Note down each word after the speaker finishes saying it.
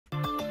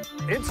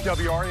It's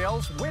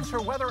WRAL's Winter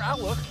Weather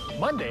Outlook,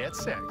 Monday at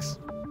 6.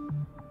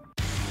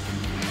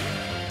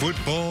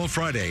 Football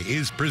Friday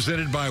is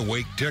presented by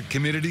Wake Tech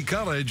Community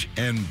College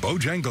and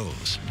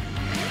Bojangles.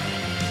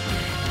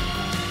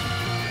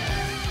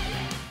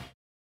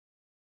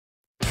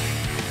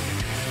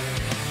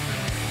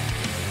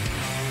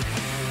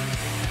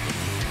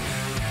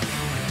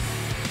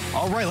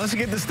 All right, let's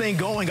get this thing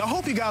going. I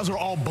hope you guys are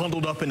all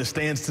bundled up in the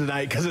stands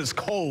tonight because it's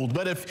cold.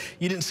 But if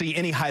you didn't see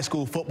any high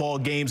school football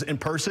games in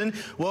person,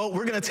 well,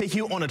 we're going to take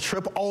you on a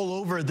trip all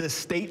over this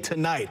state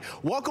tonight.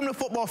 Welcome to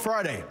Football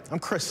Friday. I'm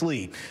Chris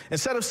Lee.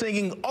 Instead of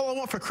singing All I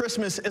Want for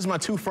Christmas is My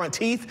Two Front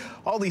Teeth,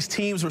 all these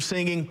teams were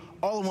singing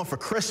All I Want for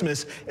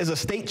Christmas is a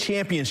state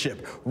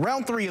championship.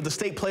 Round 3 of the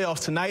state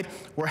playoffs tonight,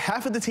 where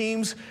half of the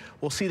teams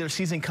will see their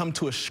season come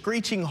to a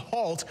screeching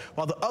halt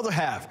while the other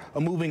half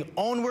are moving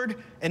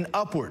onward and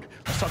upward.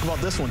 Let's talk about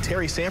this one.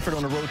 Terry Sanford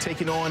on the road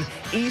taking on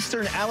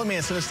Eastern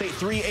Alamance in the state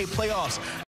 3A playoffs.